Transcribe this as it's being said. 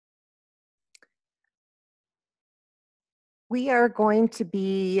We are going to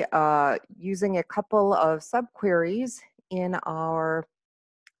be using a couple of subqueries in our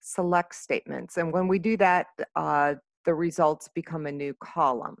select statements. And when we do that, the results become a new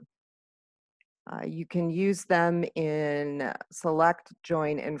column. You can use them in select,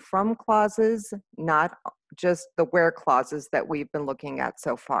 join, and from clauses, not just the where clauses that we've been looking at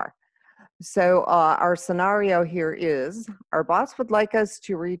so far. So our scenario here is our boss would like us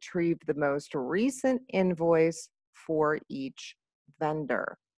to retrieve the most recent invoice for each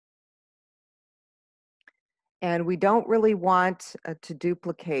vendor. And we don't really want to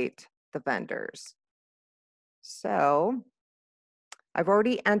duplicate the vendors. So I've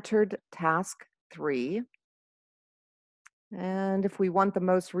already entered task 3. And if we want the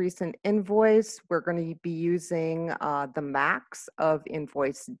most recent invoice, we're going to be using the max of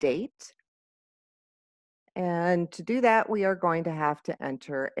invoice date. And to do that, we are going to have to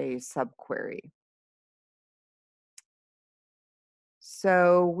enter a subquery.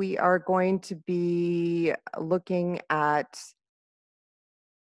 So we are going to be looking at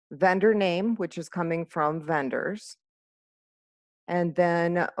vendor name, which is coming from vendors. And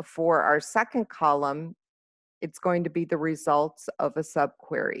then for our second column, it's going to be the results of a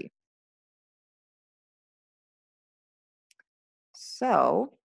subquery.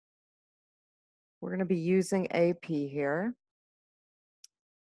 So we're going to be using AP here.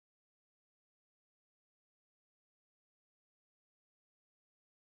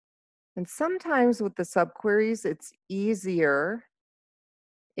 And sometimes with the subqueries, it's easier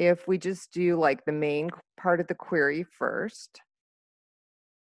if we just do like the main part of the query first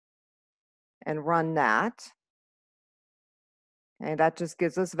and run that. And that just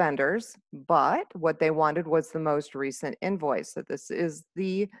gives us vendors, but what they wanted was the most recent invoice. So this is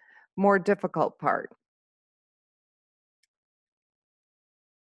the more difficult part.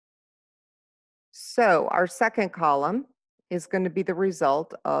 So our second column is going to be the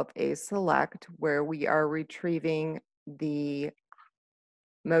result of a select where we are retrieving the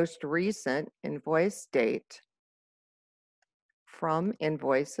most recent invoice date from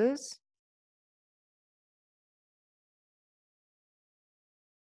invoices,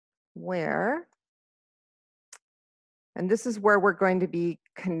 where, and this is where we're going to be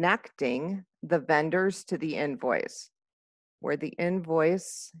connecting the vendors to the invoice, where the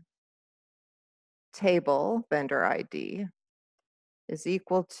invoice table vendor ID is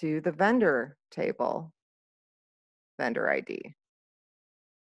equal to the vendor table vendor ID.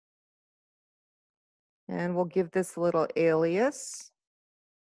 And we'll give this little alias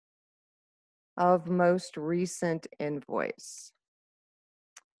of most recent invoice.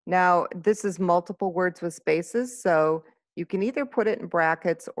 Now, this is multiple words with spaces, so you can either put it in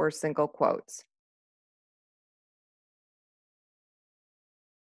brackets or single quotes.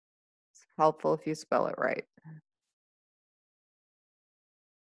 It's helpful if you spell it right.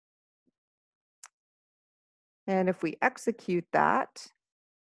 And if we execute that,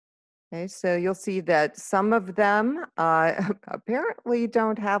 okay, so you'll see that some of them apparently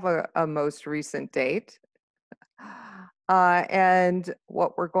don't have a most recent date. And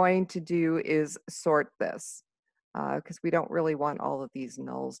what we're going to do is sort this because we don't really want all of these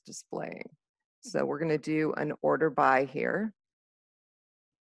nulls displaying. So we're going to do an order by here.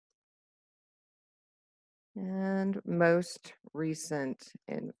 And most recent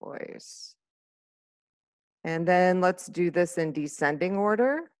invoice. And then let's do this in descending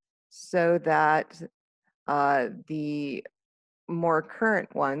order so that the more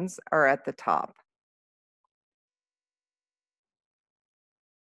current ones are at the top.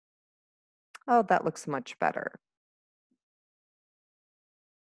 Oh, that looks much better.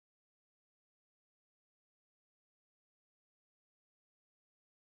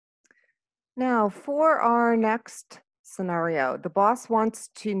 Now, for our next scenario, the boss wants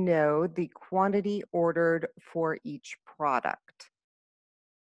to know the quantity ordered for each product.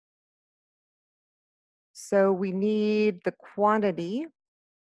 So we need the quantity,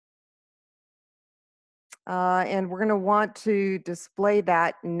 and we're going to want to display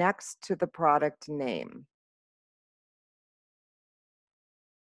that next to the product name.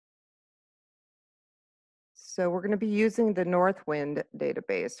 So we're going to be using the Northwind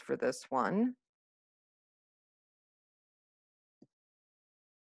database for this one.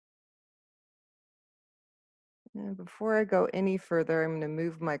 And before I go any further, I'm going to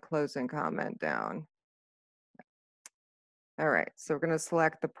move my closing comment down. All right, so we're going to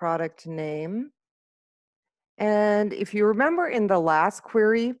select the product name. And if you remember in the last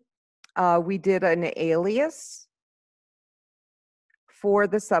query, we did an alias for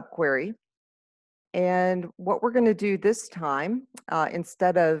the subquery. And what we're going to do this time,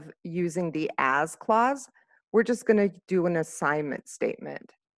 instead of using the as clause, we're just going to do an assignment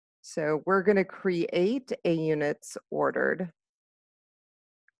statement. So we're going to create a units ordered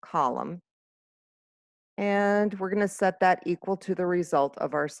column, and we're going to set that equal to the result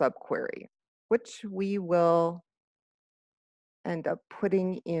of our subquery, which we will end up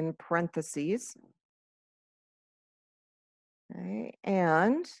putting in parentheses. Okay,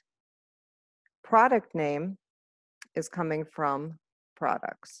 and product name is coming from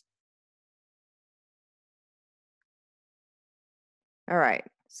products. All right,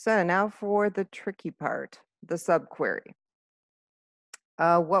 so now for the tricky part, the subquery.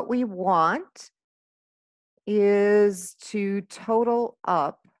 What we want is to total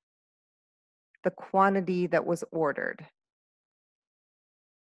up the quantity that was ordered.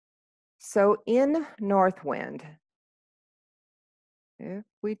 So in Northwind, if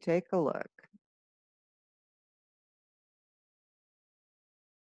we take a look,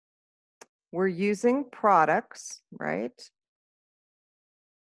 we're using products, right,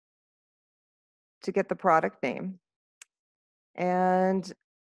 to get the product name. And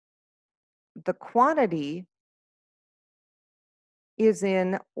the quantity is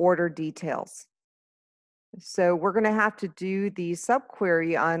in order details. So we're going to have to do the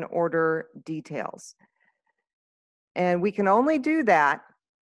subquery on order details. And we can only do that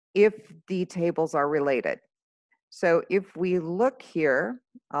if the tables are related. So if we look here,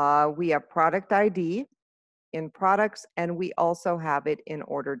 we have product ID in products, and we also have it in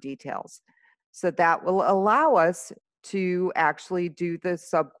order details. So that will allow us to actually do the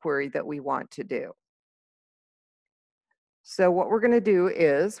subquery that we want to do. So what we're going to do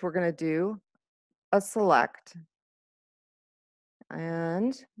is we're going to do a select.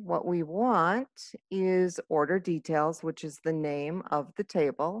 And what we want is order details, which is the name of the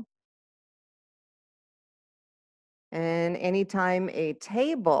table. And anytime a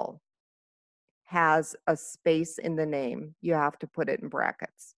table has a space in the name, you have to put it in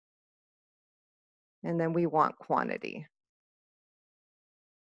brackets. And then we want quantity.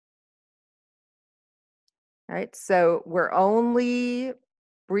 All right, so we're only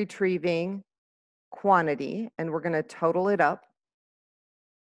retrieving quantity, and we're going to total it up.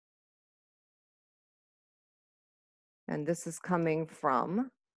 And this is coming from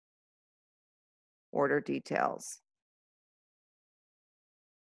order details.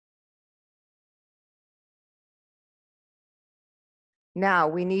 Now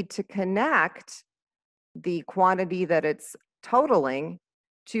we need to connect the quantity that it's totaling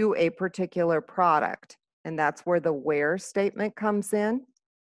to a particular product. And that's where the where statement comes in.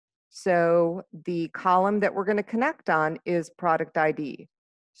 So the column that we're going to connect on is product ID.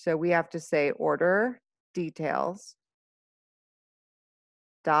 So we have to say order details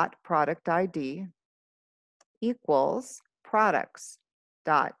dot product ID equals products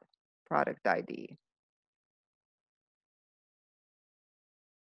dot product ID.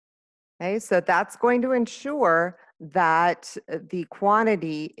 Okay, so that's going to ensure that the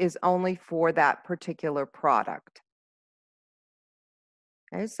quantity is only for that particular product.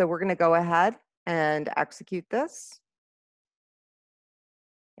 Okay, so we're going to go ahead and execute this.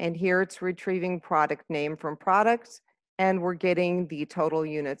 And here it's retrieving product name from products, and we're getting the total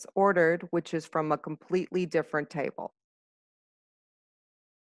units ordered, which is from a completely different table.